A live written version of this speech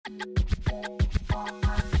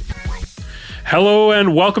Hello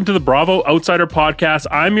and welcome to the Bravo Outsider Podcast.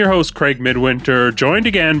 I'm your host, Craig Midwinter, joined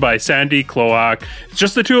again by Sandy Kloak. It's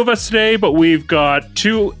just the two of us today, but we've got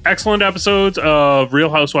two excellent episodes of Real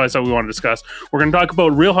Housewives that we want to discuss. We're going to talk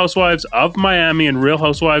about Real Housewives of Miami and Real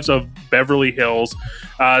Housewives of Beverly Hills.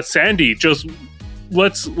 Sandy, just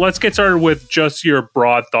let's get started with just your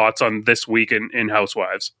broad thoughts on this week in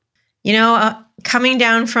Housewives. You know, coming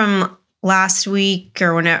down from last week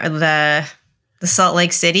or whenever the Salt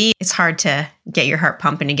Lake City, it's hard to get your heart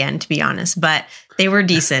pumping again, to be honest, but they were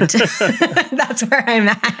decent. That's where I'm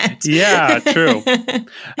at. Yeah, true.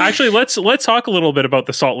 Actually, let's talk a little bit about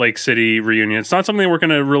the Salt Lake City reunion. It's not something we're going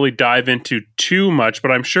to really dive into too much, but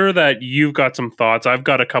I'm sure that you've got some thoughts. I've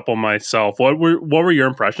got a couple myself. What were your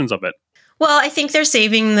impressions of it? Well, I think they're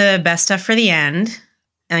saving the best stuff for the end.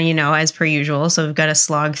 You know, as per usual. So we've got to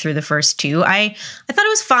slog through the first two. I thought it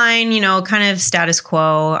was fine, you know, kind of status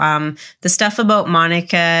quo. The stuff about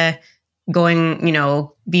Monica going, you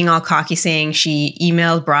know, being all cocky, saying she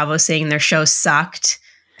emailed Bravo saying their show sucked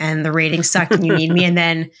and the ratings sucked and you need me. And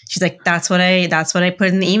then she's like, that's what I put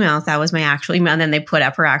in the email. That was my actual email. And then they put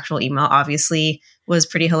up her actual email. Obviously was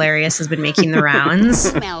pretty hilarious, has been making the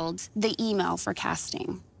rounds. Emailed the email for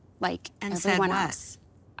casting, like and everyone else.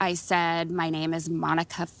 I said, my name is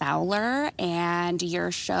Monica Fowler, and your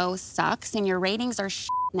show sucks, and your ratings are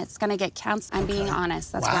and it's going to get canceled. I'm being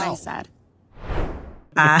honest. That's what I said.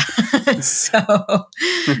 So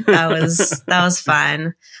that was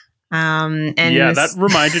fun. And yeah, that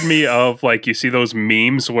reminded me of, like, you see those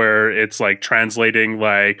memes where it's like translating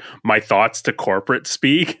like my thoughts to corporate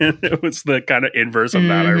speak. And it was the kind of inverse of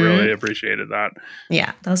that. I really appreciated that.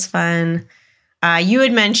 Yeah, that was fun. You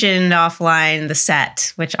had mentioned offline the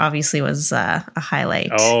set, which obviously was a highlight.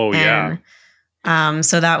 Oh, yeah. And,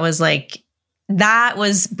 so that was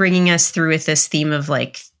bringing us through with this theme of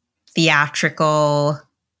like theatrical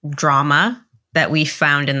drama that we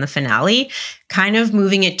found in the finale, kind of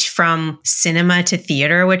moving it from cinema to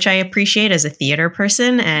theater, which I appreciate as a theater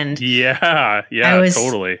person. And yeah,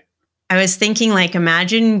 totally. I was thinking, like,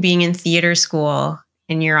 imagine being in theater school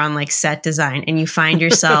and you're on like set design and you find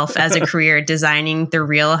yourself as a career designing the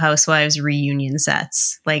Real Housewives reunion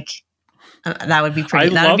sets. Like that would be pretty.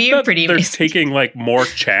 That would be pretty. They're amazing. taking like more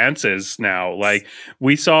chances now. Like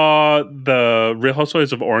we saw the Real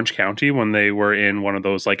Housewives of Orange County when they were in one of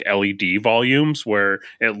those like LED volumes where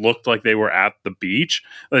it looked like they were at the beach.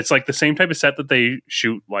 It's like the same type of set that they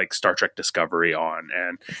shoot like Star Trek Discovery on,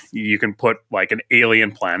 and you can put like an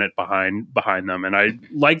alien planet behind them. And I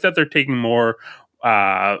like that they're taking more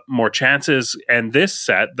chances. And this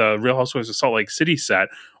set, the Real Housewives of Salt Lake City set,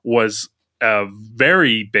 was a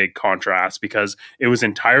very big contrast because it was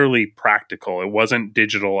entirely practical. It wasn't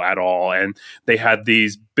digital at all. And they had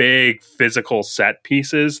these big physical set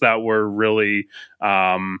pieces that were really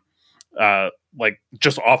like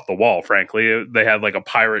just off the wall, frankly. They had like a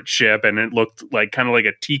pirate ship and it looked like kind of like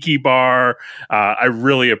a tiki bar. I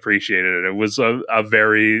really appreciated it. It was a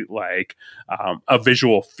very like a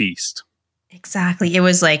visual feast. Exactly. It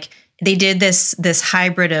was like they did this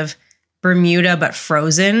hybrid of Bermuda but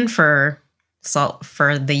frozen for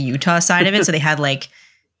the Utah side of it. So they had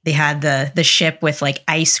the ship with like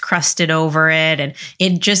ice crusted over it, and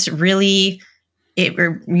it just really it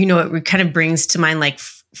kind of brings to mind like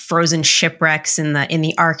frozen shipwrecks in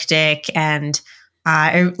the Arctic, and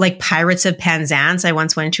like Pirates of Penzance. I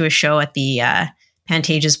once went to a show at the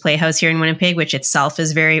Pantages Playhouse here in Winnipeg, which itself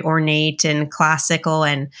is very ornate and classical,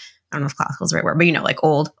 and I don't know if classical is the right word, but you know, like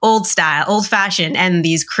old style, old fashioned, and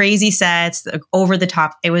these crazy sets over the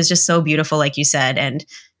top. It was just so beautiful, like you said, and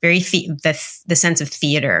very the sense of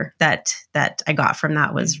theater that I got from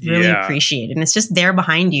that was really appreciated. And it's just there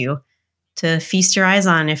behind you to feast your eyes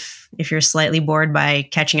on if you're slightly bored by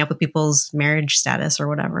catching up with people's marriage status or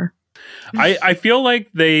whatever. I feel like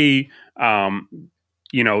they,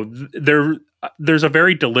 there's a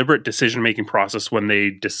very deliberate decision-making process when they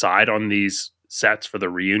decide on these sets for the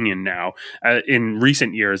reunion now, in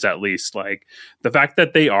recent years at least. Like the fact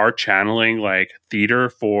that they are channeling like theater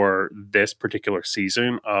for this particular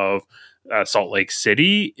season of Salt Lake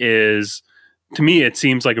City is, to me, it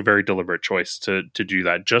seems like a very deliberate choice to do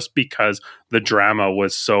that, just because the drama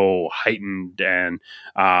was so heightened. And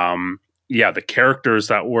the characters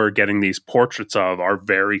that we're getting these portraits of are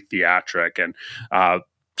very theatric, and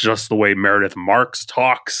just the way Meredith Marks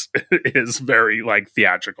talks is very like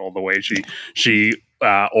theatrical. The way she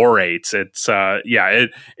orates, it's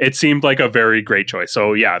it seemed like a very great choice.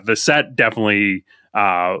 So yeah, the set definitely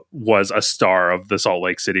was a star of the Salt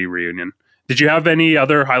Lake City reunion. Did you have any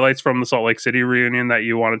other highlights from the Salt Lake City reunion that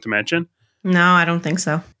you wanted to mention? No, I don't think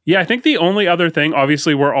so. Yeah, I think the only other thing,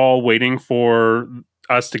 obviously, we're all waiting for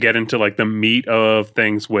us to get into like the meat of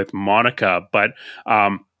things with Monica, but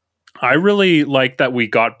I really like that we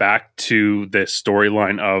got back to this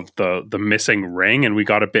storyline of the missing ring, and we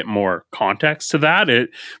got a bit more context to that.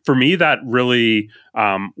 For me, that really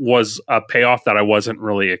was a payoff that I wasn't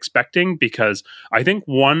really expecting, because I think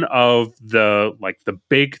one of the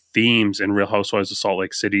big themes in Real Housewives of Salt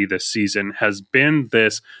Lake City this season has been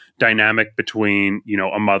this dynamic between,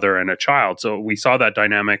 a mother and a child. So we saw that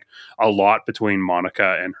dynamic a lot between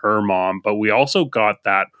Monica and her mom, but we also got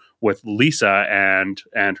that with Lisa and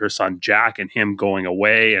her son Jack, and him going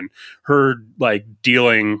away and her like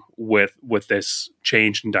dealing with this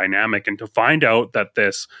change in dynamic. And to find out that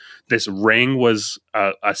this ring was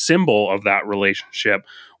a symbol of that relationship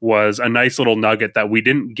was a nice little nugget that we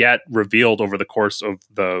didn't get revealed over the course of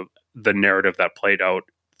the narrative that played out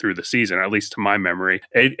through the season, at least to my memory.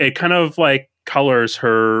 It kind of like colors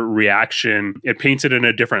her reaction. It paints it in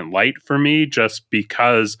a different light for me, just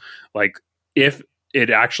because like if it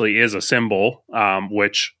actually is a symbol,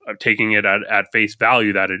 which taking it at face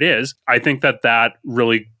value that it is, I think that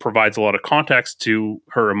really provides a lot of context to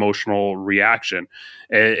her emotional reaction.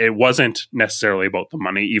 It wasn't necessarily about the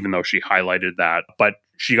money, even though she highlighted that, but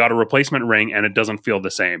she got a replacement ring and it doesn't feel the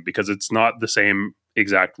same, because it's not the same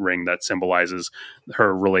exact ring that symbolizes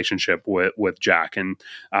her relationship with Jack. And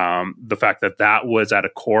the fact that was at a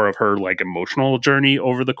core of her like emotional journey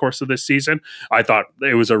over the course of this season, I thought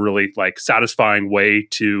it was a really like satisfying way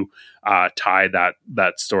to tie that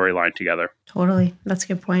storyline together. Totally. That's a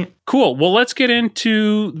good point. Cool. Well, let's get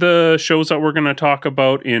into the shows that we're going to talk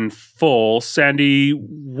about in full. Sandy,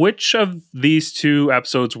 which of these two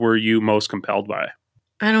episodes were you most compelled by?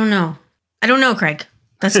 I don't know, Craig.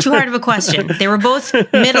 That's too hard of a question. They were both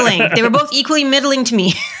middling. They were both equally middling to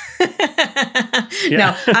me. Yeah.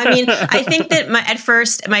 No, I mean, I think that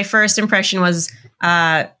my first impression was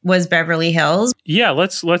Beverly Hills. Yeah,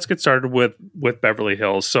 let's get started with Beverly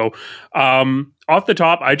Hills. So, off the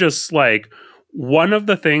top, I just like, one of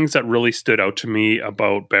the things that really stood out to me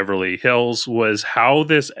about Beverly Hills was how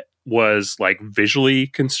this was like visually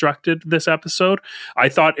constructed this episode. I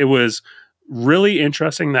thought it was really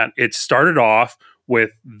interesting that it started off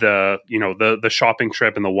with the shopping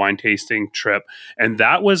trip and the wine tasting trip, and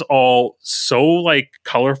that was all so like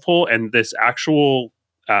colorful. And this actual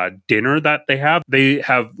dinner that they have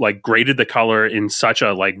like graded the color in such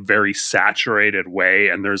a like very saturated way,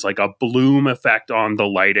 and there's like a bloom effect on the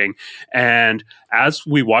lighting. And as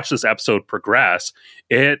we watch this episode progress,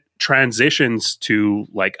 it transitions to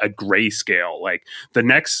like a grayscale. Like the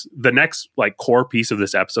next like core piece of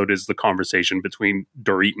this episode is the conversation between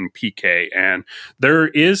Dorit and PK, and there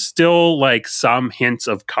is still like some hints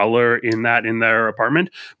of color in their apartment,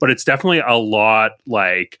 but it's definitely a lot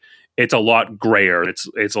like, it's a lot grayer.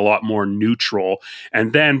 It's a lot more neutral.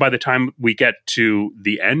 And then by the time we get to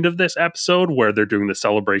the end of this episode, where they're doing the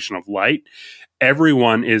celebration of light,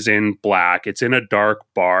 everyone is in black. It's in a dark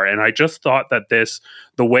bar. And I just thought that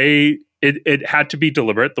the way it had to be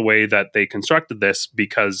deliberate, the way that they constructed this,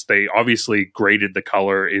 because they obviously graded the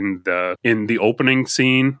color in the opening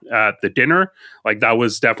scene at the dinner. Like that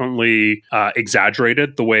was definitely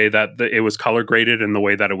exaggerated, the way that it was color graded and the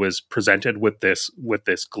way that it was presented with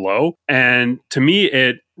this glow. And to me,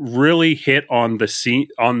 it really hit on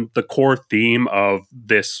the core theme of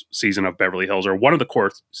this season of Beverly Hills, or one of the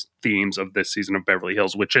core themes of this season of Beverly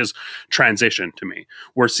Hills, which is transition. To me,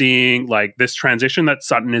 we're seeing like this transition that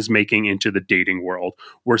Sutton is making into the dating world.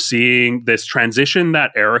 We're seeing this transition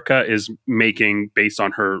that Erica is making based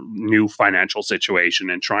on her new financial situation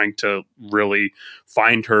and trying to really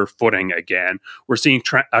find her footing again. We're seeing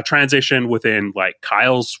a transition within like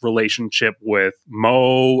Kyle's relationship with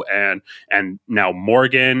Mo and now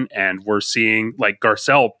Morgan. And we're seeing like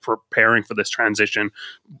Garcelle preparing for this transition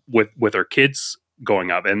with her kids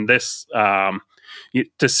going up. And this,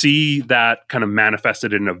 to see that kind of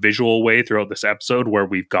manifested in a visual way throughout this episode, where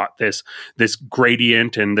we've got this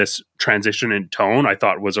gradient and this transition in tone, I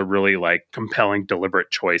thought was a really like compelling, deliberate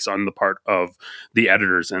choice on the part of the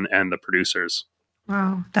editors and the producers.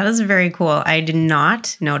 Wow, that is very cool. I did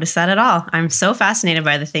not notice that at all. I'm so fascinated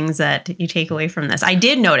by the things that you take away from this. I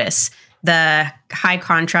did notice the high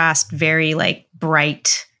contrast, very like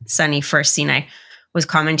bright, sunny first scene. I was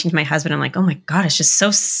commenting to my husband, I'm like, oh my God, it's just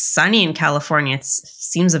so sunny in California. It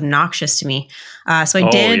seems obnoxious to me. So I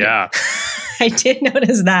did. Yeah. I did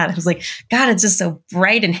notice that. I was like, God, it's just so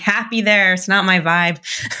bright and happy there. It's not my vibe.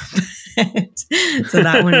 So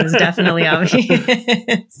that one was definitely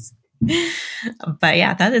obvious. But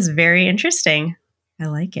yeah, that is very interesting. I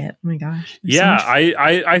like it. Oh my gosh. Yeah,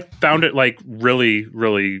 I found it like really,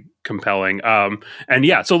 really compelling. And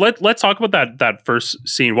yeah, so let's talk about that first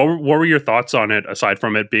scene. What were your thoughts on it aside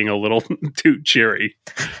from it being a little too cheery?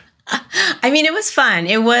 I mean, it was fun.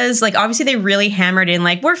 It was like, obviously they really hammered in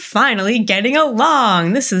like, we're finally getting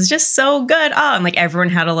along. This is just so good. Oh, and like everyone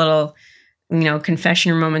had a little,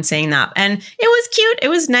 confession moment saying that. And it was cute. It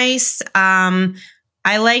was nice.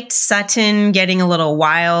 I liked Sutton getting a little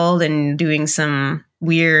wild and doing some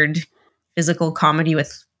weird physical comedy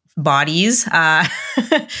with bodies.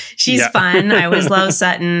 She's fun. I always love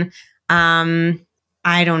Sutton.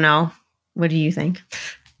 I don't know. What do you think?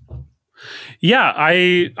 Yeah,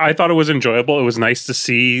 I thought it was enjoyable. It was nice to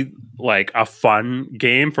see like a fun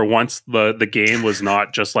game for once. The game was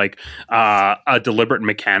not just like a deliberate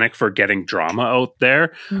mechanic for getting drama out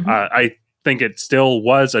there. Mm-hmm. I think it still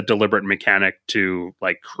was a deliberate mechanic to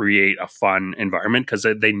like create a fun environment because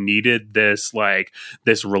they needed this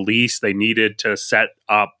release. They needed to set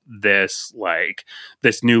up this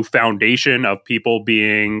new foundation of people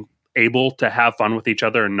being able to have fun with each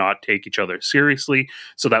other and not take each other seriously,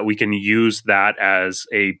 so that we can use that as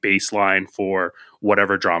a baseline for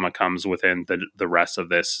whatever drama comes within the rest of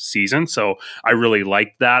this season. So I really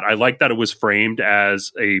liked that. I liked that it was framed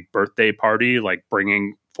as a birthday party, like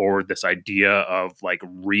bringing forward this idea of like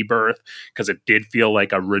rebirth, because it did feel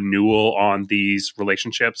like a renewal on these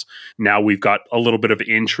relationships. Now we've got a little bit of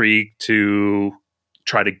intrigue to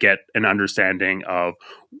try to get an understanding of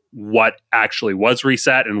what actually was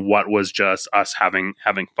reset and what was just us having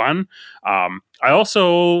fun. I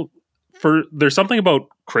also, there's something about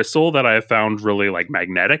Crystal that I have found really like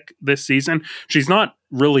magnetic this season. She's not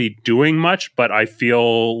really doing much, but I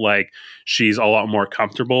feel like she's a lot more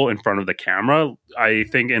comfortable in front of the camera. I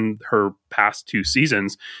think in her past 2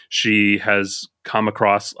 seasons, she has come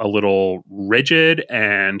across a little rigid,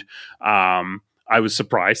 and I was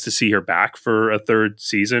surprised to see her back for a 3rd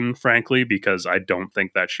season, frankly, because I don't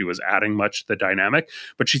think that she was adding much to the dynamic.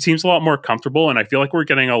 But she seems a lot more comfortable, and I feel like we're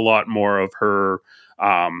getting a lot more of her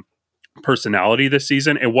personality this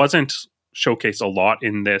season. It wasn't showcased a lot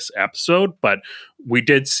in this episode, but we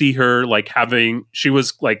did see her like she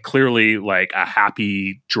was like clearly like a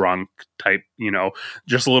happy drunk type,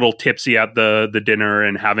 just a little tipsy at the dinner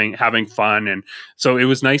and having fun. And so it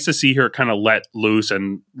was nice to see her kind of let loose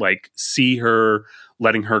and like see her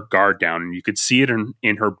letting her guard down. And you could see it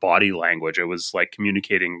in her body language. It was like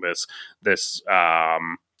communicating this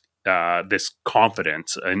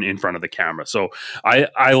confidence in front of the camera. So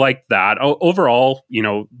I like that. Overall,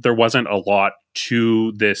 there wasn't a lot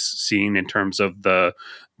to this scene in terms of the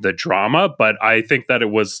drama, but I think that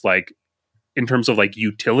it was like, in terms of like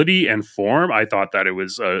utility and form, I thought that it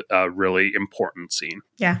was a really important scene.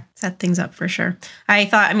 Yeah, set things up for sure.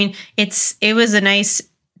 It was a nice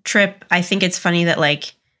trip. I think it's funny that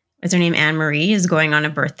like, what's her name? Anne-Marie is going on a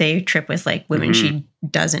birthday trip with like women she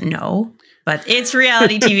doesn't know. But it's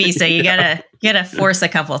reality TV, so you gotta force a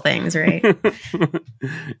couple things, right?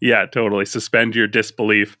 Yeah, totally. Suspend your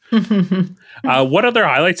disbelief. What other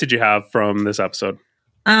highlights did you have from this episode?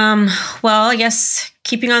 Well, I guess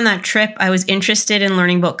keeping on that trip, I was interested in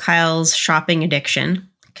learning about Kyle's shopping addiction,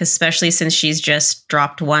 because especially since she's just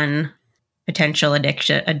dropped one potential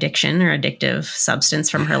addiction or addictive substance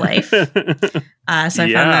from her life. So I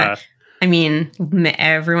found that. I mean,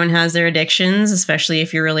 everyone has their addictions, especially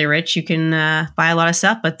if you're really rich. You can buy a lot of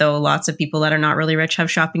stuff, but though lots of people that are not really rich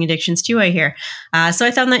have shopping addictions too, I hear. So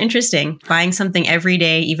I found that interesting, buying something every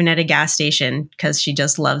day, even at a gas station, because she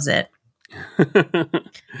just loves it.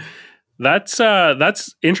 That's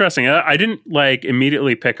interesting. I didn't like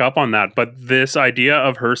immediately pick up on that, but this idea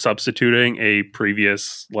of her substituting a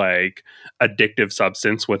previous like addictive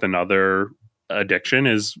substance with another addiction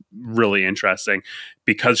is really interesting,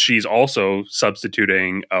 because she's also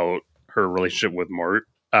substituting out her relationship with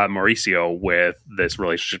Mauricio with this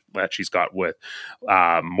relationship that she's got with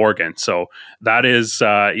Morgan. So that is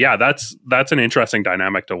that's an interesting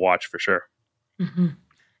dynamic to watch for sure. Mm-hmm.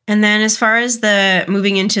 And then as far as the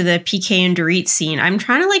moving into the PK and Dorit scene, I'm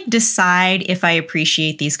trying to like decide if I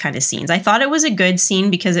appreciate these kind of scenes. I thought it was a good scene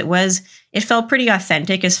because it felt pretty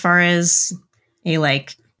authentic as far as a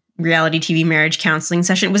like reality TV marriage counseling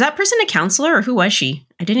session. Was that person a counselor, or who was she?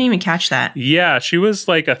 I didn't even catch that. Yeah, she was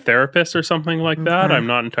like a therapist or something like that. I'm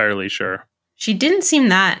not entirely sure. She didn't seem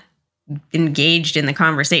that engaged in the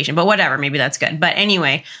conversation, but whatever, maybe that's good. But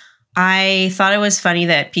anyway, I thought it was funny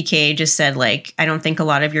that PK just said, like, I don't think a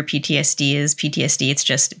lot of your PTSD is PTSD. It's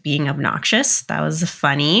just being obnoxious. That was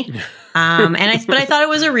funny. But I thought it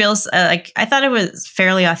was a real, I thought it was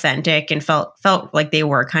fairly authentic and felt like they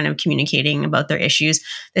were kind of communicating about their issues.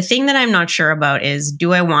 The thing that I'm not sure about is,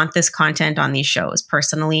 do I want this content on these shows?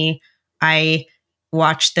 Personally, I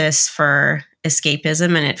watch this for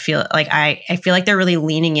escapism, and I feel like they're really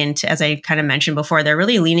leaning into, as I kind of mentioned before, they're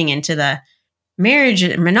really leaning into the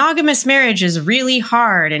monogamous marriage is really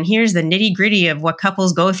hard, and here's the nitty gritty of what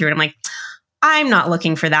couples go through. And I'm like, I'm not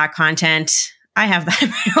looking for that content. I have that in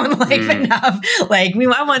my own life enough. Like,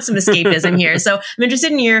 I want some escapism here. So I'm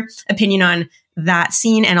interested in your opinion on that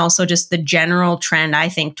scene, and also just the general trend, I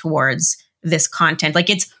think, towards this content. Like,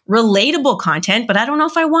 it's relatable content, but I don't know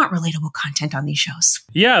if I want relatable content on these shows.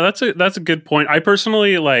 Yeah, that's a good point. I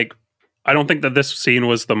personally, I don't think that this scene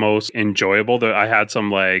was the most enjoyable. That I had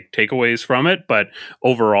some takeaways from it, but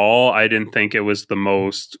overall, I didn't think it was the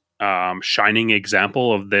most shining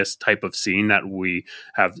example of this type of scene that we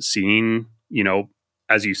have seen,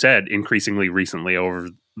 as you said, increasingly recently over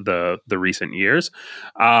the recent years.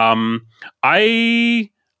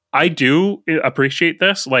 I do appreciate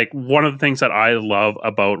this. Like, one of the things that I love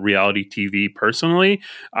about reality TV personally,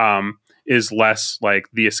 is less like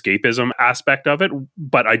the escapism aspect of it,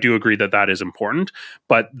 but I do agree that is important.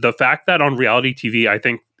 But the fact that on reality TV, I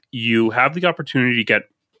think you have the opportunity to get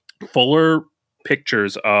fuller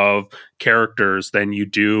pictures of characters than you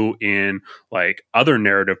do in other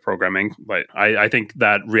narrative programming. I think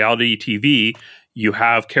that reality TV, you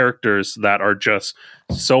have characters that are just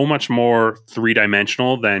so much more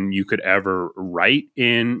three-dimensional than you could ever write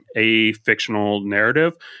in a fictional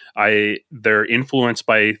narrative. They're influenced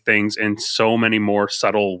by things in so many more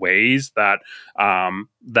subtle ways that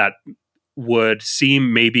would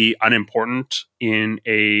seem maybe unimportant in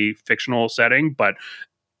a fictional setting, but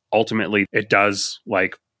ultimately it does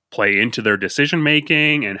play into their decision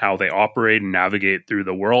making and how they operate and navigate through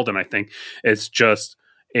the world. And I think it's just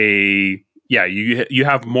you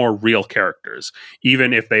have more real characters,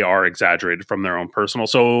 even if they are exaggerated from their own personal.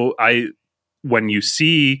 So when you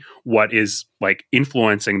see what is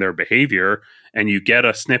influencing their behavior and you get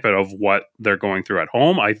a snippet of what they're going through at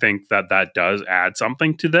home, I think that does add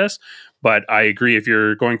something to this. But I agree, if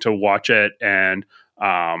you're going to watch it and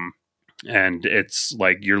it's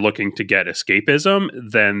you're looking to get escapism,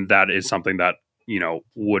 then that is something that,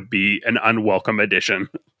 would be an unwelcome addition.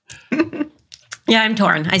 Yeah, I'm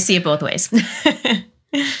torn. I see it both ways.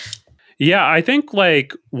 Yeah, I think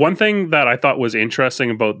one thing that I thought was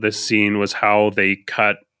interesting about this scene was how they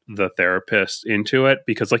cut the therapist into it,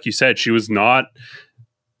 because like you said, she was not,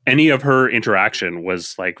 any of her interaction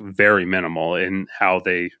was very minimal in how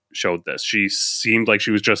they showed this. She seemed like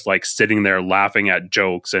she was just sitting there laughing at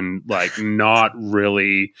jokes and not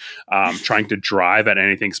really trying to drive at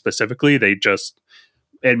anything specifically.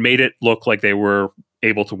 It made it look like they were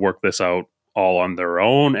able to work this out all on their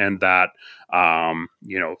own, and that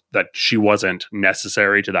that she wasn't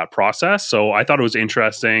necessary to that process. So I thought it was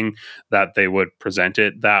interesting that they would present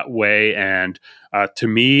it that way, and to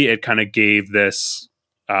me it kind of gave this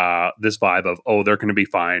vibe of, oh, they're going to be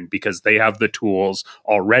fine because they have the tools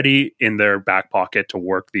already in their back pocket to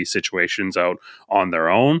work these situations out on their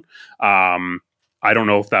own. I don't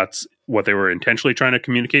know if that's what they were intentionally trying to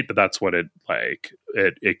communicate, but that's what it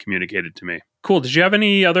communicated to me. Cool. Did you have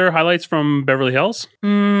any other highlights from Beverly Hills?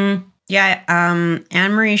 Yeah.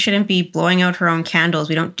 Anne-Marie shouldn't be blowing out her own candles.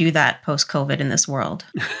 We don't do that post-COVID in this world.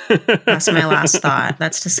 That's my last thought.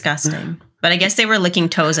 That's disgusting. But I guess they were licking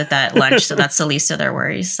toes at that lunch, so that's the least of their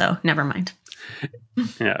worries. So never mind.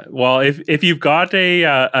 Yeah. Well, if you've got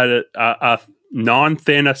a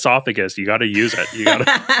non-thin esophagus, you got to use it. You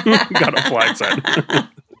got to flex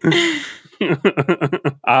it.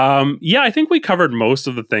 Yeah, I think we covered most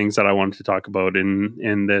of the things that I wanted to talk about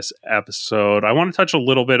in this episode. I want to touch a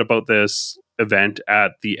little bit about this event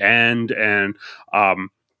at the end, and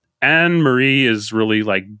Anne-Marie is really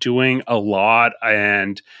doing a lot,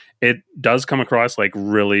 and it does come across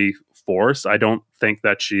really forced. I don't think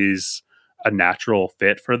that she's a natural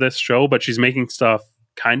fit for this show, but she's making stuff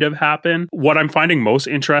kind of happen. What I'm finding most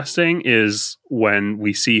interesting is when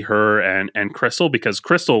we see her and Crystal, because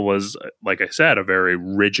Crystal was, like I said, a very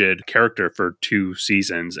rigid character for 2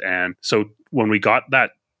 seasons. And so when we got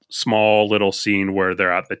that small little scene where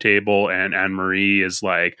they're at the table and Anne-Marie is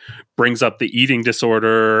brings up the eating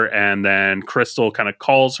disorder, and then Crystal kind of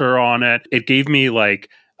calls her on it, it gave me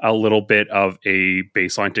a little bit of a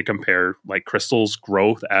baseline to compare Crystal's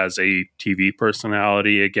growth as a TV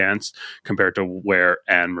personality compared to where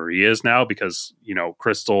Anne-Marie is now, because,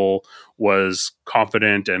 Crystal was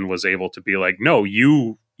confident and was able to be no,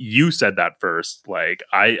 you you said that first. Like,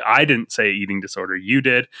 I didn't say eating disorder, you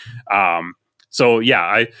did. So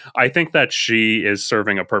yeah, I think that she is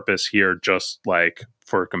serving a purpose here, just like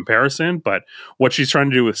for comparison, but what she's trying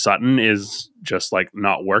to do with Sutton is just like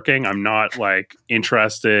not working. I'm not like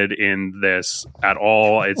interested in this at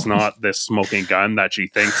all. It's not this smoking gun that she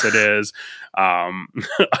thinks it is. I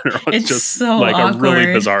don't know, it's just so like awkward. a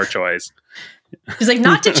really bizarre choice. She's like,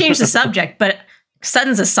 not to change the subject, but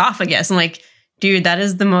Sutton's esophagus. I'm like, dude, that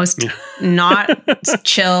is the most not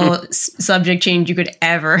chill subject change you could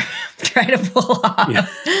ever try to pull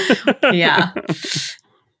off. Yeah.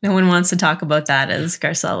 No one wants to talk about that, as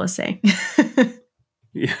Garcelle was saying.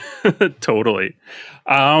 Yeah, totally.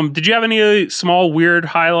 Did you have any small weird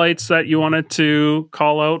highlights that you wanted to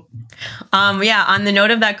call out? Yeah, on the note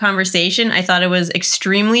of that conversation, I thought it was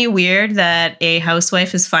extremely weird that a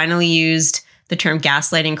housewife has finally used the term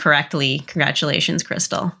gaslighting correctly. Congratulations,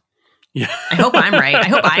 Crystal. Yeah. I hope I'm right. I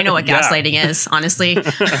hope I know what gaslighting is, honestly.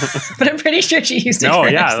 But I'm pretty sure she used it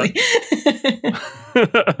correctly.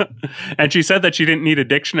 Yeah. And she said that she didn't need a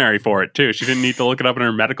dictionary for it, too. She didn't need to look it up in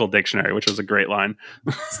her medical dictionary, which was a great line.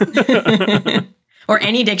 Or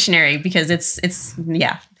any dictionary, because it's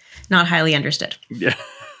not highly understood. Yeah.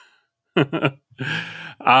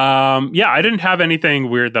 I didn't have anything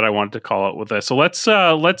weird that I wanted to call out with this. So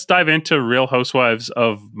let's dive into Real Housewives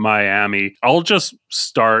of Miami. I'll just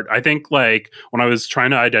start. I think like when I was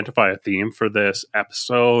trying to identify a theme for this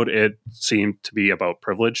episode, it seemed to be about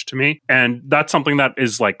privilege to me. And that's something that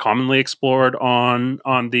is like commonly explored on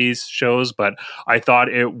these shows, but I thought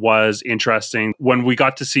it was interesting when we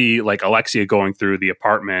got to see like Alexia going through the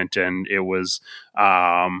apartment, and it was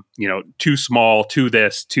too small, to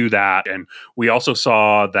this, to that. And we also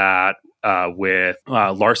saw that with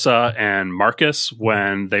Larsa and Marcus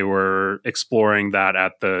when they were exploring that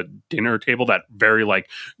at the dinner table, that very like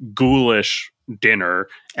ghoulish dinner,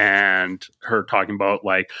 and her talking about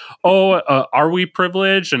like, are we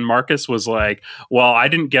privileged? And Marcus was like, well, I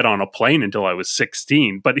didn't get on a plane until I was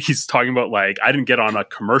 16, but he's talking about like, I didn't get on a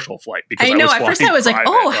commercial flight because I know at first I was private.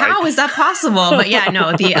 Like, how is that possible? But yeah,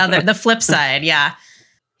 no, the flip side. Yeah.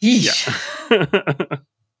 Yeah.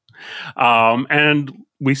 And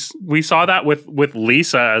we saw that with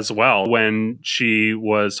Lisa as well, when she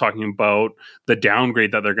was talking about the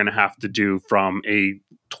downgrade that they're going to have to do from a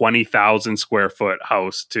 20,000 square foot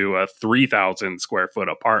house to a 3,000 square foot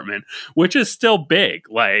apartment, which is still big.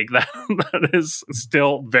 Like that is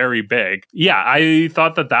still very big. Yeah, I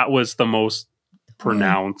thought that was the most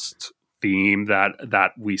pronounced theme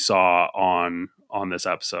that we saw on this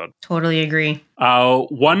episode. Totally agree.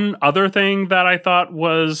 One other thing that I thought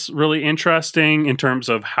was really interesting in terms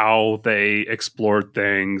of how they explored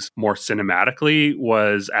things more cinematically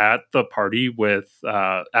was at the party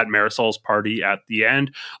at Marisol's party at the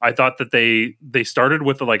end. I thought that they started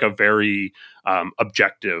with like a very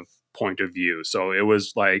objective point of view. So it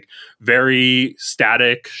was like very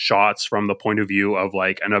static shots from the point of view of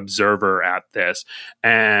like an observer at this.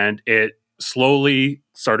 And it slowly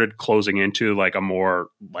started closing into like a more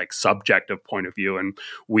like subjective point of view, and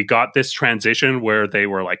we got this transition where they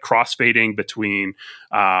were like crossfading between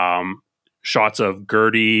shots of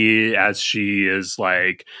Gertie as she is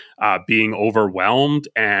like being overwhelmed,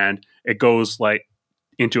 and it goes like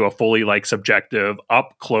into a fully like subjective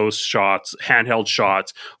up close shots, handheld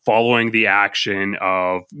shots following the action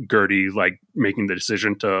of Gertie like making the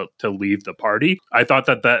decision to leave the party. I thought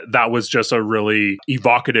that was just a really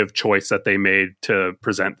evocative choice that they made to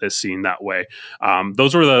present this scene that way.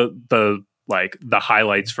 Those were the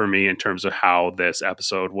highlights for me in terms of how this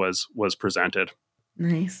episode was presented.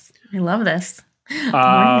 Nice. I love this.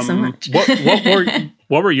 Thank you so much.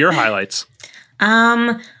 what were your highlights?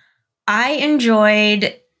 I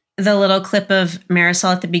enjoyed the little clip of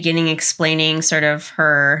Marisol at the beginning explaining sort of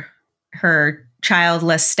her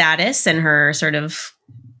childless status and her sort of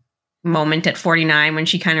moment at 49 when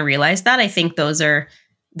she kind of realized that. I think those are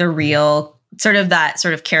the real sort of that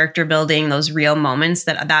sort of character building, those real moments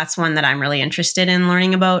that's one that I'm really interested in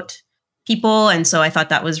learning about people. And so I thought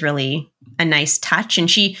that was really a nice touch.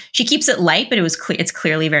 And she keeps it light, but it's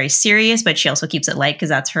clearly very serious, but she also keeps it light because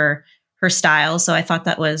that's her style. So I thought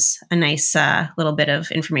that was a nice little bit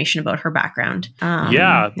of information about her background.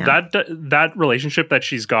 That relationship that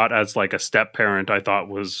she's got as like a step parent, I thought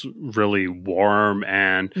was really warm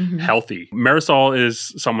and healthy. Marisol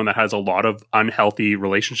is someone that has a lot of unhealthy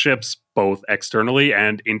relationships, both externally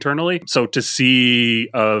and internally. So to see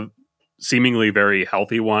a seemingly very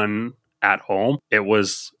healthy one at home, it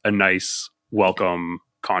was a nice, welcome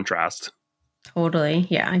contrast. Totally.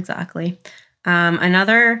 Yeah, exactly.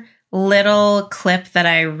 Another little clip that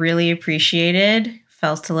I really appreciated,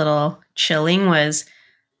 felt a little chilling, was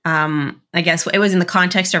I guess it was in the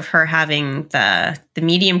context of her having the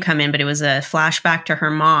medium come in, but it was a flashback to her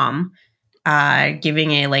mom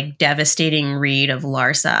giving a like devastating read of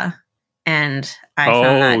Larsa. And I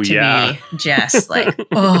found that to be just like,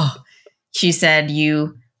 oh, she said,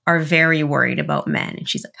 "You are very worried about men." And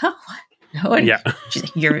she's like, "Oh, what? No." And she's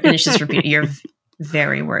like, and it's just repeated, "You're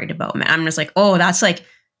very worried about men." I'm just like, oh, that's like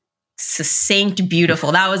succinct,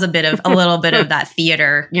 beautiful. That was a little bit of that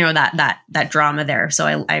theater, that drama there. So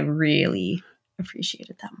I really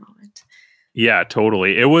appreciated that moment. Yeah,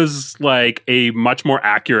 totally. It was like a much more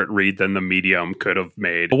accurate read than the medium could have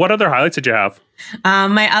made. What other highlights did you have?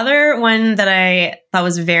 My other one that I thought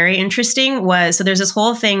was very interesting was, so there's this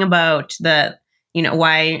whole thing about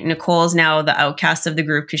why Nicole's now the outcast of the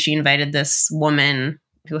group because she invited this woman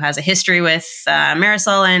who has a history with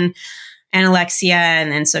Marisol and Alexia.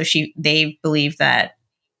 And so they believe that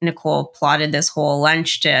Nicole plotted this whole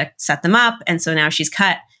lunch to set them up. And so now she's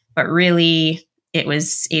cut, but really it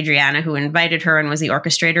was Adriana who invited her and was the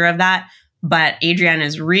orchestrator of that. But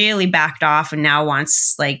Adriana's really backed off and now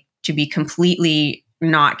wants to be completely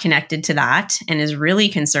not connected to that and is really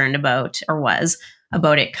concerned about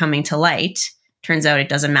it coming to light. Turns out it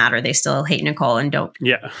doesn't matter. They still hate Nicole and don't.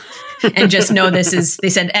 Yeah. And just know they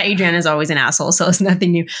said Adriana is always an asshole. So it's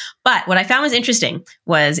nothing new. But what I found was interesting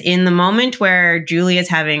was in the moment where Julia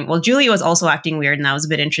was also acting weird and that was a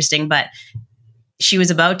bit interesting, but she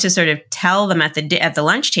was about to sort of tell them at the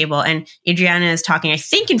lunch table, and Adriana is talking, I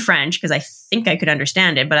think in French, because I think I could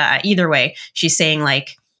understand it. But either way, she's saying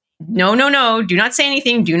no, do not say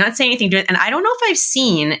anything. Do not say anything. And I don't know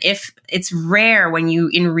if it's rare when you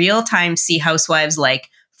in real time see housewives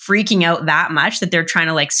freaking out that much that they're trying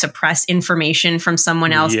to suppress information from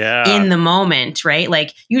someone else in the moment,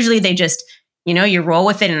 right? Usually they just, you roll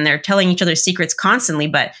with it and they're telling each other secrets constantly.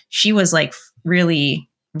 But she was really,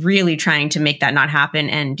 really trying to make that not happen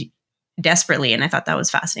and desperately. And I thought that was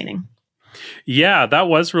fascinating. Yeah, that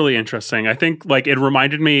was really interesting. I think it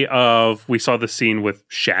reminded me of, we saw the scene with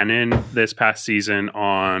Shannon this past season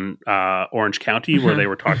on Orange County where they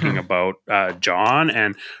were talking about John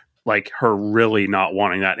and her really not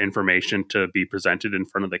wanting that information to be presented in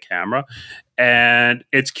front of the camera. And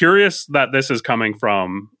it's curious that this is coming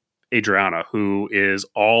from Adriana, who is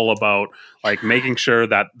all about making sure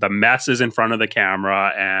that the mess is in front of the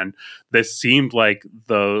camera. And this seemed like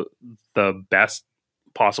the best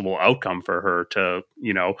possible outcome for her to,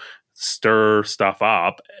 stir stuff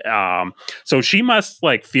up. So she must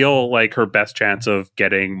feel her best chance of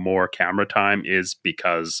getting more camera time is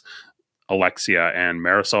because Alexia and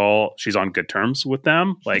Marisol, she's on good terms with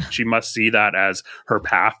them. She must see that as her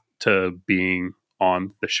path to being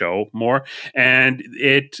on the show more. And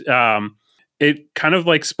it kind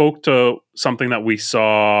of spoke to something that we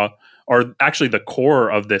saw, or actually the core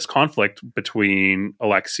of this conflict between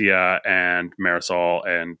Alexia and Marisol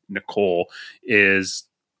and Nicole is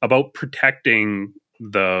about protecting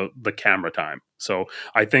the camera time. So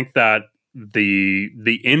I think that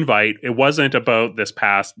the invite, it wasn't about this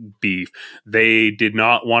past beef. They did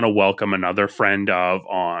not want to welcome another friend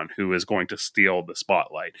on who is going to steal the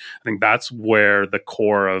spotlight. I think that's where the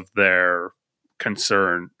core of their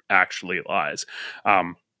concern actually lies.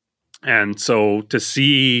 And so to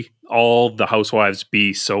see all the housewives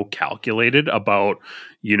be so calculated about,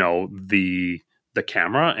 the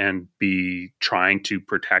camera and be trying to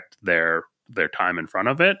protect their time in front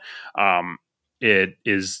of it, it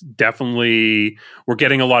is definitely, we're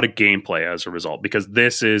getting a lot of gameplay as a result, because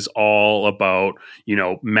this is all about,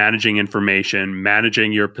 managing information,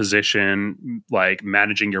 managing your position,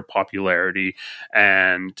 managing your popularity.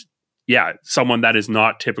 And yeah, someone that is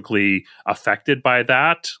not typically affected by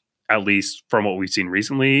that, at least from what we've seen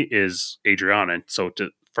recently, is Adriana. And so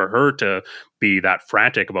for her to be that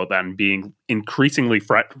frantic about that and being increasingly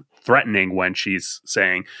threatening when she's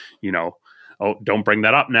saying, oh, don't bring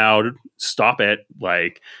that up now, stop it.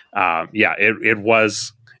 It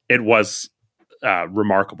was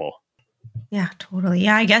remarkable. Yeah, totally.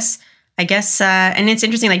 Yeah, I guess, and it's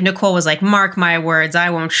interesting, Nicole was mark my words, I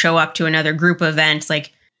won't show up to another group event.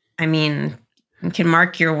 I mean, you can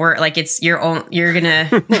mark your word, it's your own, you're gonna,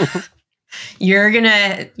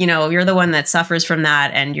 you're the one that suffers from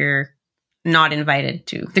that, and you're not invited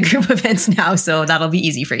to the group events now, so that'll be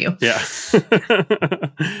easy for you. Yeah.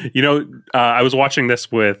 I was watching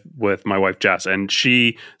this with my wife Jess, and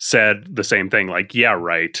she said the same thing, yeah,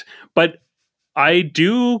 right. But I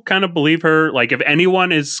do kind of believe her. If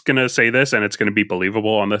anyone is going to say this and it's going to be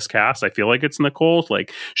believable on this cast, I feel like it's Nicole.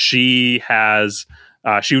 She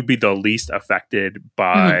would be the least affected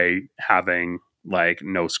by having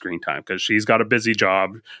no screen time, because she's got a busy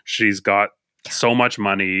job. She's got so much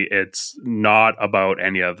money. It's not about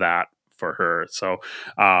any of that for her. So,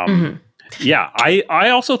 yeah, I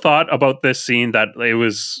also thought about this scene that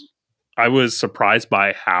I was surprised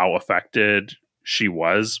by how affected she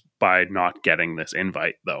was by not getting this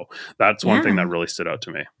invite, though. That's one thing that really stood out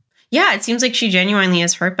to me. Yeah, it seems like she genuinely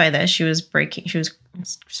is hurt by this. She was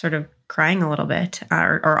sort of crying a little bit,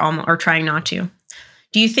 or trying not to.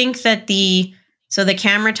 Do you think that the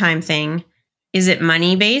camera time thing, is it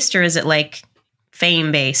money based or is it like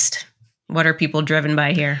fame based? What are people driven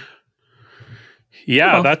by here?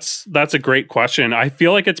 Yeah, that's a great question. I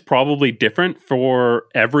feel like it's probably different for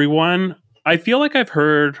everyone. I feel like I've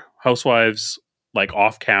heard housewives like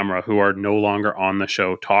off camera who are no longer on the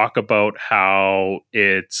show talk about how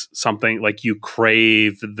it's something like you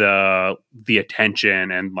crave the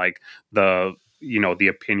attention and like the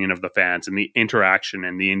opinion of the fans and the interaction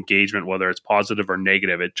and the engagement, whether it's positive or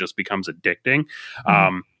negative. It just becomes addicting.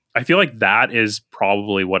 I feel like that is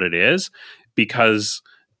probably what it is, because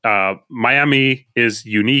Miami is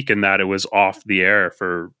unique in that it was off the air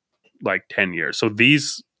for like 10 years. So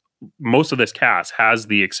most of this cast has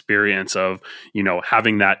the experience of,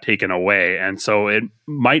 having that taken away. And so it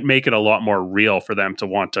might make it a lot more real for them to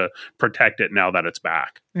want to protect it now that it's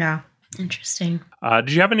back. Yeah. Interesting.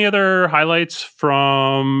 Did you have any other highlights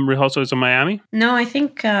from Real Housewives of Miami? No, I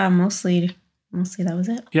think mostly that was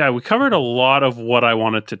it. Yeah, we covered a lot of what I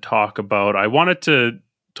wanted to talk about. I wanted to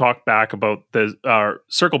talk back about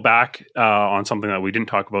circle back on something that we didn't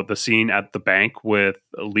talk about, the scene at the bank with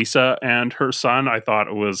Lisa and her son. I thought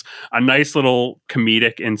it was a nice little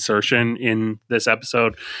comedic insertion in this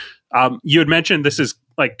episode. You had mentioned this is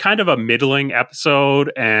like kind of a middling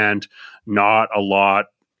episode and not a lot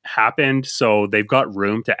happened, so they've got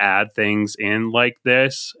room to add things in like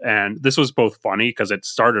this. And this was both funny because it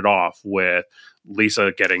started off with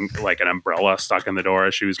Lisa getting like an umbrella stuck in the door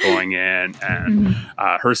as she was going in, and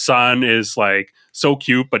her son is like so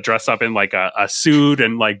cute but dressed up in like a suit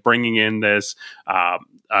and like bringing in this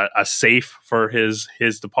a safe for his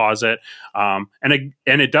deposit, and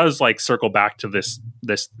it does like circle back to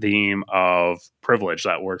this theme of privilege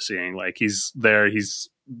that we're seeing. Like he's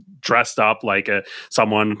dressed up like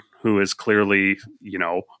someone who is clearly,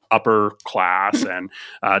 upper class and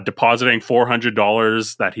depositing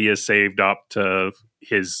 $400 that he has saved up to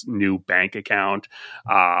his new bank account.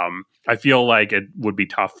 I feel like it would be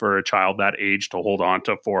tough for a child that age to hold on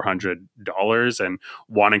to $400 and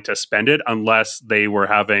wanting to spend it unless they were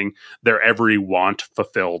having their every want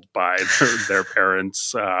fulfilled by their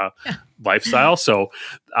parents' lifestyle. So,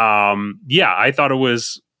 I thought it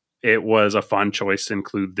was a fun choice to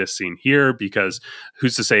include this scene here, because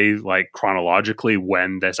who's to say like chronologically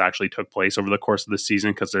when this actually took place over the course of the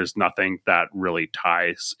season, because there's nothing that really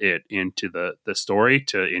ties it into the story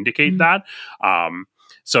to indicate that.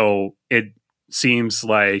 So it seems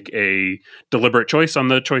like a deliberate choice on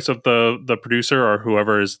the choice of the producer or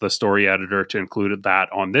whoever is the story editor to include that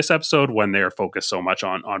on this episode when they are focused so much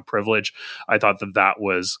on privilege. I thought that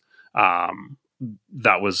was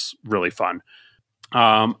really fun.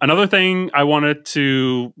 Another thing I wanted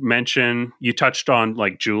to mention, you touched on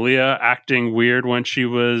like Julia acting weird when she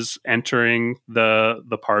was entering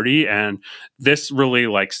the party, and this really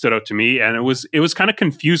like stood out to me, and it was kind of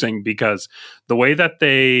confusing because the way that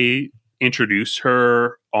they introduced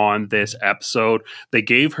her on this episode, they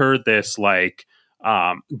gave her this like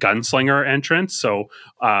gunslinger entrance. So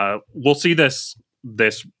we'll see this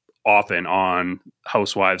often on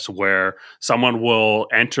Housewives where someone will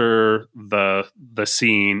enter the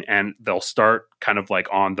scene and they'll start kind of like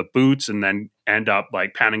on the boots and then end up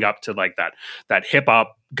like panning up to like that hip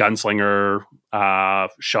hop gunslinger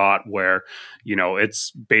shot where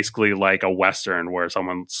it's basically like a Western where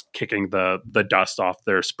someone's kicking the dust off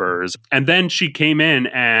their spurs. And then she came in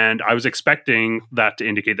and I was expecting that to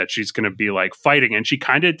indicate that she's going to be like fighting, and she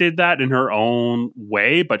kind of did that in her own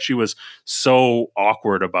way, but she was so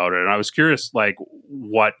awkward about it. And I was curious like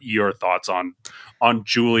what your thoughts on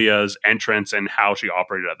Julia's entrance and how she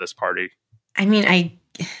operated at this party. I mean,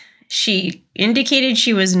 she indicated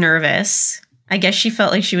she was nervous. I guess she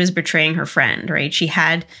felt like she was betraying her friend, right?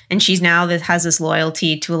 She's now has this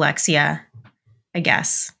loyalty to Alexia, I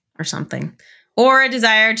guess, or something. Or a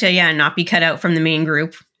desire to, not be cut out from the main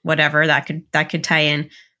group, whatever, that could tie in.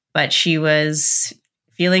 But she was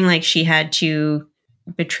feeling like she had to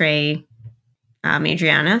betray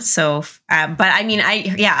Adriana. So, but I mean,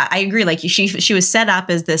 I agree. Like she was set up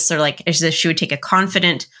as this sort of like, as if she would take a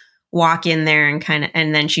confident walk in there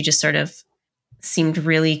and then she just sort of seemed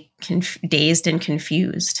really dazed and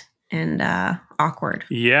confused and awkward.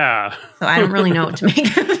 Yeah. So I don't really know what to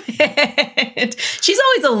make of it. She's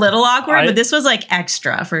always a little awkward, but this was like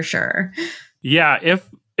extra for sure. Yeah,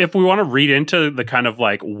 if we want to read into the kind of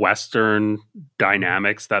like Western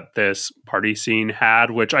dynamics that this party scene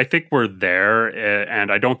had, which I think were there,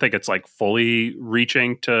 and I don't think it's like fully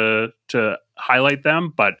reaching to highlight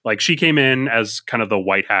them, but like she came in as kind of the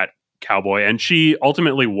white hat cowboy, and she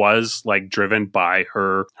ultimately was like driven by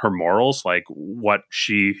her morals, like what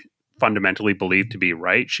she fundamentally believed to be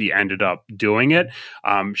right. She ended up doing it.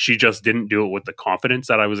 She just didn't do it with the confidence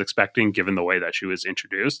that I was expecting, given the way that she was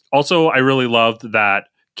introduced. Also, I really loved that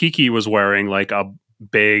Kiki was wearing like a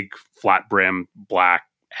big flat brim black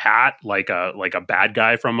hat, like a bad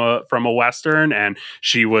guy from a Western, and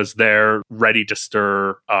she was there ready to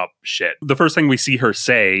stir up shit. The first thing we see her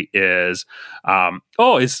say is,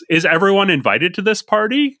 "Oh, is everyone invited to this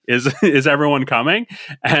party? Is everyone coming?"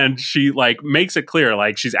 And she like makes it clear,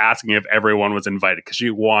 like she's asking if everyone was invited because she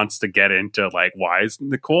wants to get into like, why is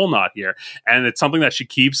Nicole not here? And it's something that she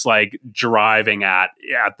keeps like driving at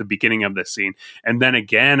the beginning of this scene, and then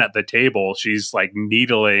again at the table, she's like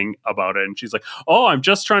needling about it, and she's like, "Oh, I'm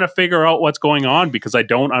just trying to figure out what's going on because I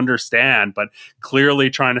don't understand," but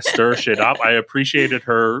clearly trying to stir shit up. I appreciated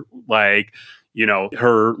her, like, you know,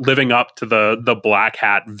 her living up to the black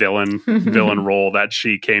hat villain role that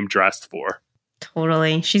she came dressed for.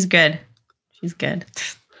 Totally. She's good.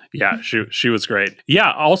 Yeah, she was great.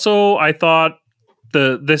 Yeah, also I thought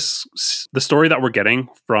the story that we're getting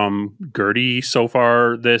from Gertie so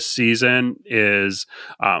far this season is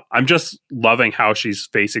I'm just loving how she's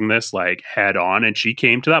facing this like head on. And she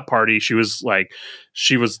came to that party, she was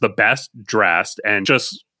the best dressed, and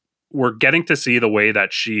just we're getting to see the way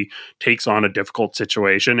that she takes on a difficult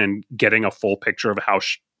situation and getting a full picture of how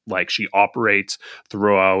she operates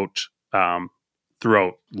throughout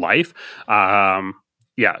life.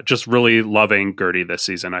 Yeah, just really loving Gertie this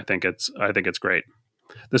season. I think it's great.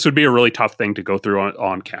 This would be a really tough thing to go through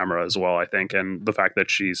on camera as well, I think. And the fact that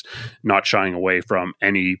she's not shying away from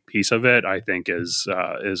any piece of it, I think is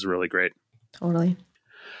really great. Totally.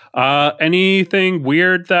 Anything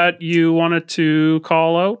weird that you wanted to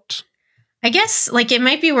call out? I guess like it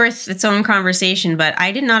might be worth its own conversation, but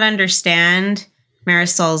I did not understand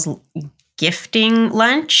Marisol's gifting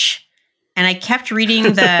lunch. And I kept reading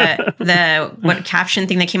the what caption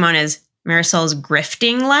thing that came on as Marisol's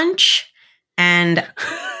grifting lunch. And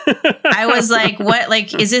I was like, what,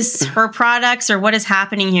 like, is this her products or what is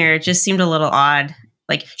happening here? It just seemed a little odd.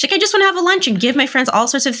 Like, she's like, I just want to have a lunch and give my friends all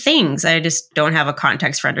sorts of things. I just don't have a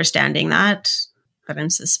context for understanding that, but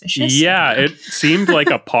I'm suspicious. Yeah, it seemed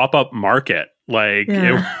like a pop-up market. Like,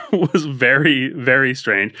 It was very, very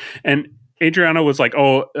strange. And Adriana was like,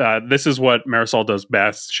 this is what Marisol does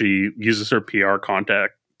best. She uses her PR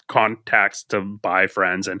contacts to buy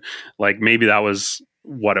friends. And like, maybe that was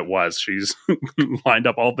what it was. She's lined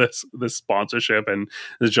up all this sponsorship and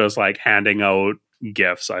is just like handing out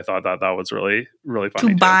gifts. I thought that was really, really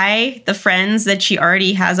funny. To buy the friends that she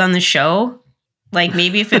already has on the show. Like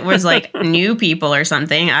maybe if it was like new people or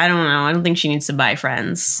something, I don't know. I don't think she needs to buy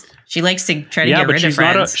friends. She likes to try to get rid of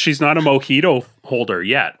friends. She's not a mojito holder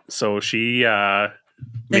yet. So she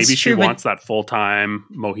maybe she wants that full-time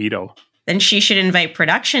mojito. Then she should invite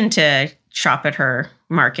production to shop at her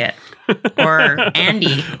market. Or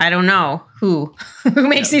Andy. I don't know who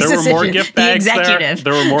makes these decisions. There were more gift bags the executive.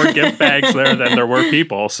 There were more gift bags there than there were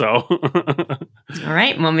people. So all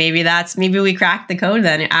right. Well, maybe we cracked the code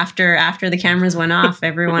then. After the cameras went off,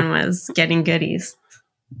 everyone was getting goodies.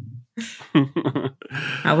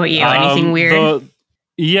 How about you? Anything weird?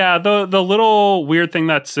 The little weird thing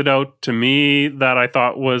that stood out to me that I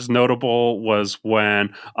thought was notable was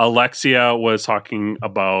when Alexia was talking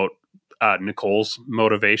about Nicole's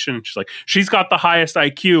motivation. She's like, she's got the highest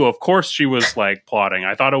IQ. Of course she was like plotting.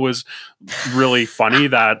 I thought it was really funny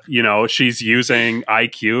that, you know, she's using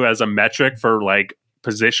IQ as a metric for like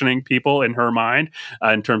positioning people in her mind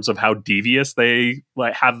in terms of how devious they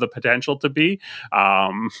like have the potential to be.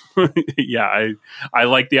 Yeah, I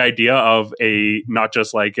like the idea of a not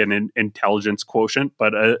just like an intelligence quotient,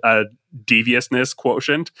 but a deviousness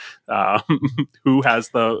quotient. Who has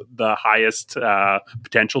the highest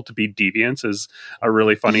potential to be deviant is a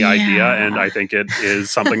really funny idea, and I think it is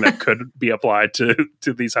something that could be applied to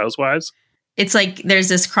these housewives. It's like there's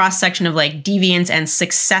this cross section of like deviance and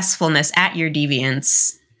successfulness at your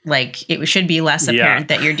deviance. Like it should be less apparent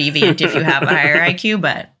that you're deviant if you have a higher IQ,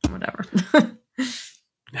 but whatever.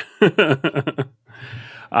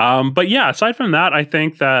 But yeah, aside from that, I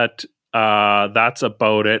think that that's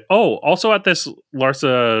about it. Oh, also at this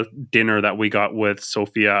Larsa dinner that we got with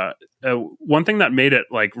Sophia, one thing that made it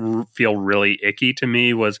like feel really icky to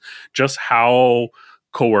me was just how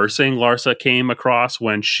coercing Larsa came across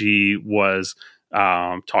when she was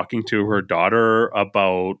talking to her daughter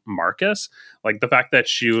about Marcus. Like the fact that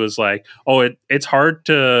she was like, oh, it's hard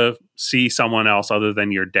to see someone else other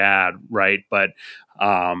than your dad, right? But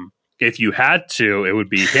if you had to, it would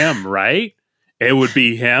be him, right? It would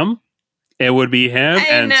be him. It would be him.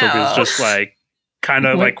 And Sylvia's just like, kind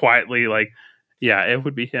of like quietly like, yeah, it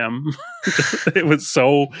would be him. It was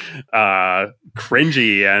so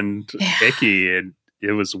cringy and icky, and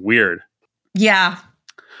it was weird. Yeah,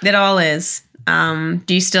 it all is. Are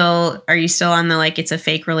you still on the like it's a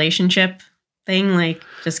fake relationship thing? Like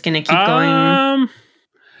just gonna keep going?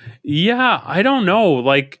 Yeah, I don't know.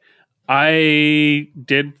 Like I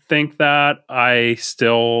did think that. I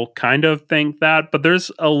still kind of think that, but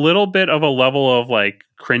there's a little bit of a level of like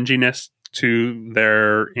cringiness to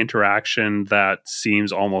their interaction that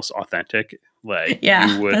seems almost authentic. Like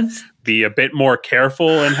you would be a bit more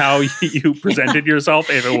careful in how you presented yourself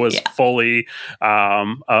if it was fully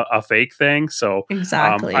a fake thing. So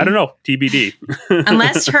exactly. I don't know, TBD.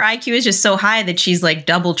 Unless her IQ is just so high that she's like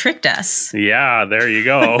double tricked us. Yeah, there you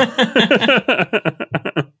go.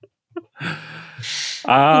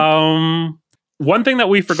 One thing that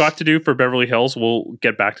we forgot to do for Beverly Hills, we'll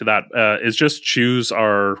get back to that, is just choose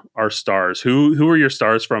our stars. Who are your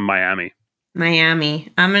stars from Miami?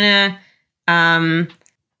 I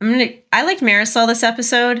liked Marisol this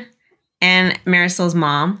episode and Marisol's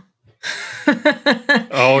mom.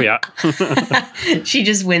 Oh yeah. She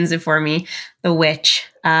just wins it for me. The witch.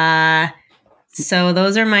 So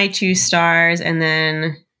those are my 2 stars. And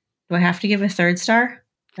then do I have to give a 3rd star?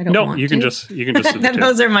 I don't want you to. can just Then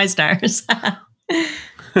those are my stars.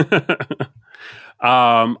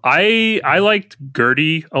 I liked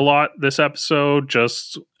Gertie a lot this episode,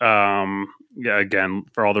 just again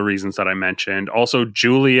for all the reasons that I mentioned. Also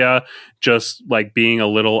Julia just like being a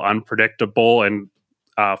little unpredictable and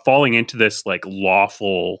falling into this like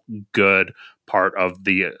lawful good part of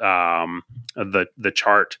the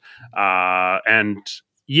chart. And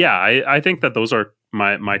yeah, I think that those are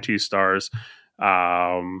my 2 stars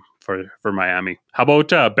for Miami. How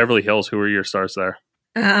about Beverly Hills? Who are your stars there?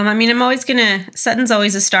 Sutton's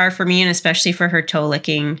always a star for me, and especially for her toe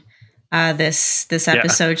licking this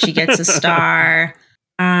episode. She gets a star.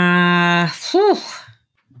 Man,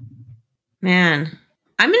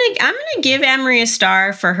 I'm gonna give Emery a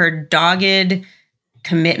star for her dogged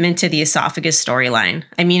commitment to the esophagus storyline.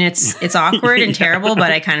 I mean, it's awkward and terrible,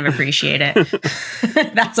 but I kind of appreciate it.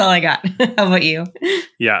 That's all I got. How about you?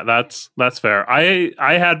 Yeah, that's fair. I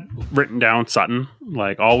had written down Sutton,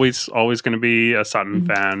 like always going to be a Sutton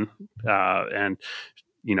fan, and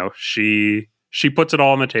you know she puts it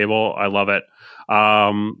all on the table. I love it.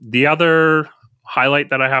 The other highlight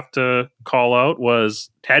that I have to call out was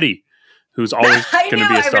Teddy, who's always going to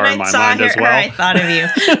be a star in my mind as well. I thought of you.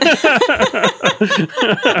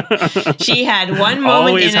 She had one moment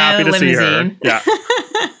always in happy a limousine. Yeah.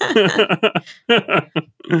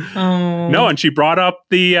 Oh. No, and she brought up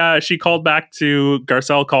she called back to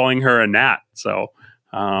Garcelle calling her a gnat. So,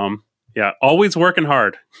 yeah, always working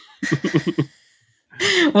hard.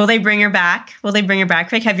 Will they bring her back?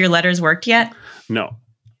 Rick? Have your letters worked yet? No.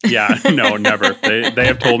 Yeah, no, never. They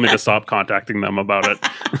have told me to stop contacting them about it.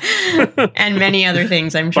 And many other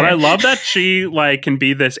things, I'm sure. But I love that she like can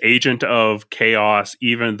be this agent of chaos,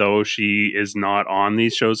 even though she is not on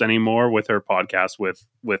these shows anymore with her podcast with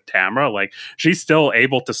Tamra. Like she's still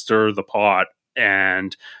able to stir the pot.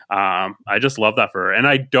 And I just love that for her. And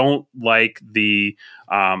I don't like the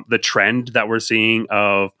trend that we're seeing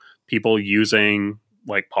of people using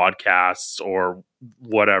like podcasts or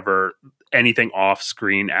whatever, anything off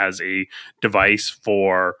screen as a device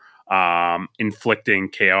for inflicting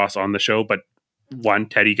chaos on the show. But one,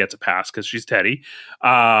 Teddy gets a pass because she's Teddy.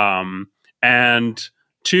 And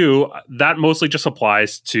 2, that mostly just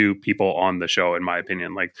applies to people on the show, in my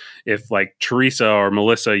opinion. Like if like Teresa or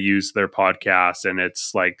Melissa use their podcast and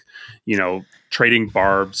it's like, you know, trading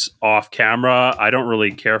barbs off camera, I don't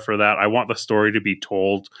really care for that. I want the story to be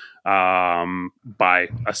told by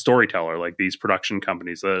a storyteller. Like these production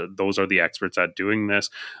companies, those are the experts at doing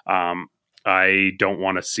this. I don't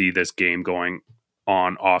want to see this game going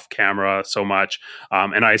on off camera so much.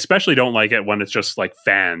 And I especially don't like it when it's just like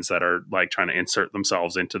fans that are like trying to insert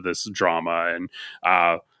themselves into this drama. And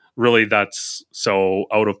really that's so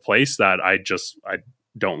out of place that I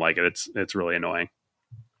don't like it. It's really annoying.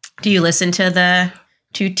 Do you listen to the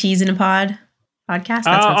 2 T's in a Pod podcast?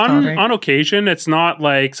 That's what it's called, right? On occasion. It's not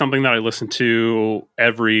like something that I listen to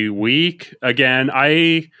every week. Again,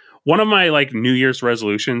 one of my like New Year's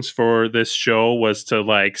resolutions for this show was to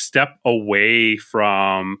like step away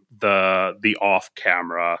from the off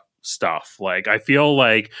camera stuff. Like, I feel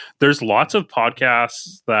like there's lots of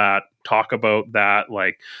podcasts that talk about that.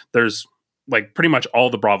 Like, there's like pretty much all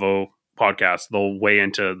the Bravo podcasts, they'll weigh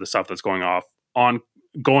into the stuff that's going on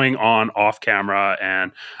off camera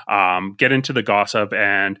and get into the gossip.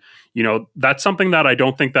 And, you know, that's something that I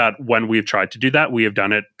don't think that when we've tried to do that, we have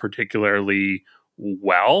done it particularly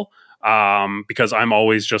well. Because I'm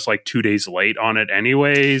always just like 2 days late on it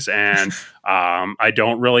anyways. And I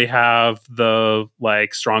don't really have the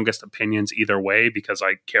like strongest opinions either way, because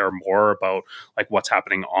I care more about like what's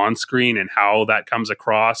happening on screen and how that comes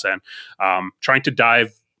across, and trying to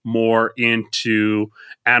dive more into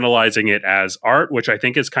analyzing it as art, which I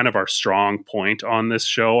think is kind of our strong point on this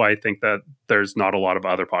show. I think that there's not a lot of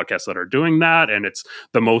other podcasts that are doing that, and it's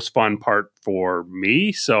the most fun part for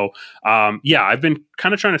me. So yeah, I've been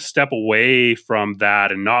kind of trying to step away from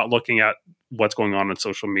that and not looking at what's going on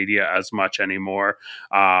social media as much anymore.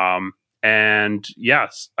 And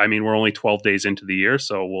yes, I mean, we're only 12 days into the year,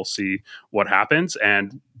 so we'll see what happens.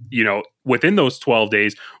 And, you know, within those 12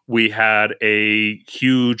 days, we had a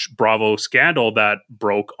huge Bravo scandal that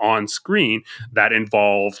broke on screen that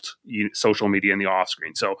involved social media in the off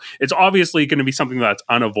screen. So it's obviously going to be something that's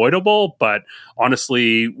unavoidable, but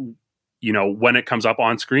honestly, you know, when it comes up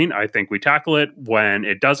on screen, I think we tackle it. When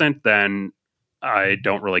it doesn't, then I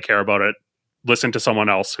don't really care about it. Listen to someone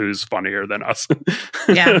else who's funnier than us.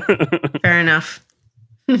 Yeah, fair enough.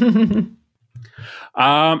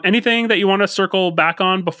 Anything that you want to circle back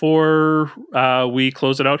on before we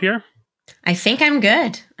close it out here? I think I'm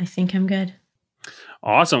good.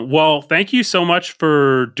 Awesome. Well, thank you so much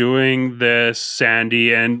for doing this,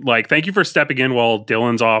 Sandy. And like, thank you for stepping in while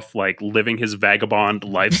Dylan's off, like living his vagabond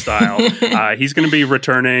lifestyle. He's going to be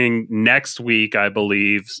returning next week, I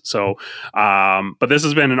believe. So, but this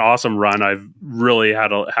has been an awesome run. I've really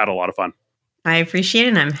had a lot of fun. I appreciate it.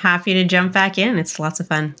 And I'm happy to jump back in. It's lots of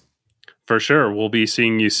fun. For sure. We'll be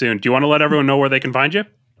seeing you soon. Do you want to let everyone know where they can find you?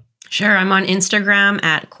 Sure. I'm on Instagram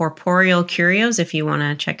at Corporeal Curios if you want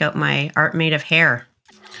to check out my art made of hair.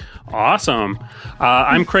 Awesome.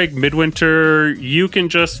 I'm Craig Midwinter. You can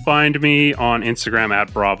just find me on Instagram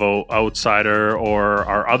at Bravo Outsider, or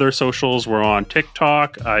our other socials. We're on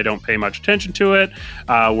TikTok. I don't pay much attention to it.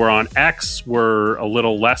 We're on X. We're a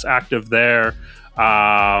little less active there.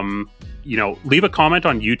 You know, leave a comment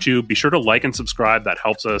on YouTube. Be sure to like and subscribe. That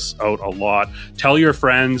helps us out a lot. Tell your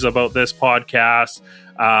friends about this podcast.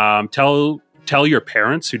 Tell your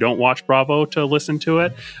parents who don't watch Bravo to listen to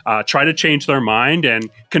it. Try to change their mind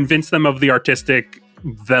and convince them of the artistic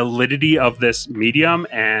validity of this medium.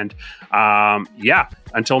 And yeah,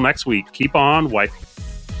 until next week, keep on wifing.